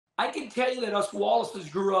I can tell you that us Wallaces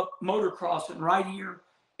grew up motocrossing right here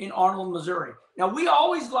in Arnold, Missouri. Now, we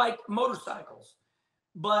always liked motorcycles,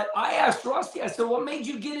 but I asked Rusty, I said, what made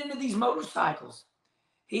you get into these motorcycles?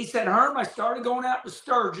 He said, Herm, I started going out to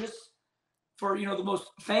Sturgis for, the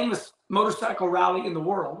most famous motorcycle rally in the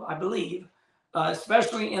world, I believe,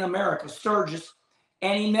 especially in America, Sturgis.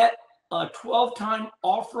 And he met a 12-time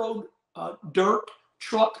off-road dirt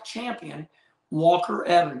truck champion, Walker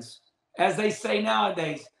Evans. As they say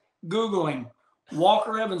nowadays, Googling,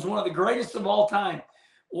 Walker Evans, one of the greatest of all time.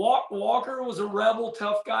 Walker was a rebel,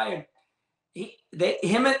 tough guy, and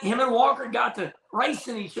him and Walker got to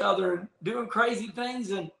racing each other and doing crazy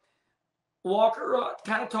things. And Walker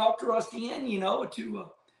kind of talked Rusty in,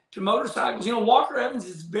 to motorcycles. Walker Evans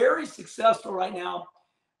is very successful right now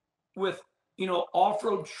with,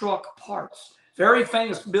 off-road truck parts. Very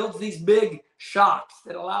famous, builds these big shocks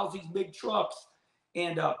that allows these big trucks.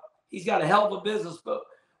 And he's got a hell of a business. But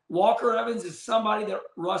Walker Evans is somebody that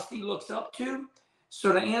Rusty looks up to.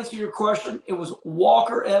 So to answer your question, it was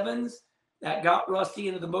Walker Evans that got Rusty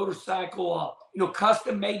into the motorcycle,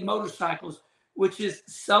 custom-made motorcycles, which is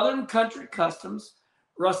Southern Country Customs.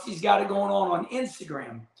 Rusty's got it going on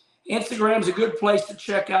Instagram. Instagram's a good place to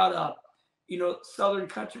check out, Southern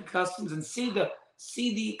Country Customs and see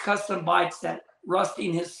the custom bikes that Rusty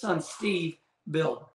and his son Steve build.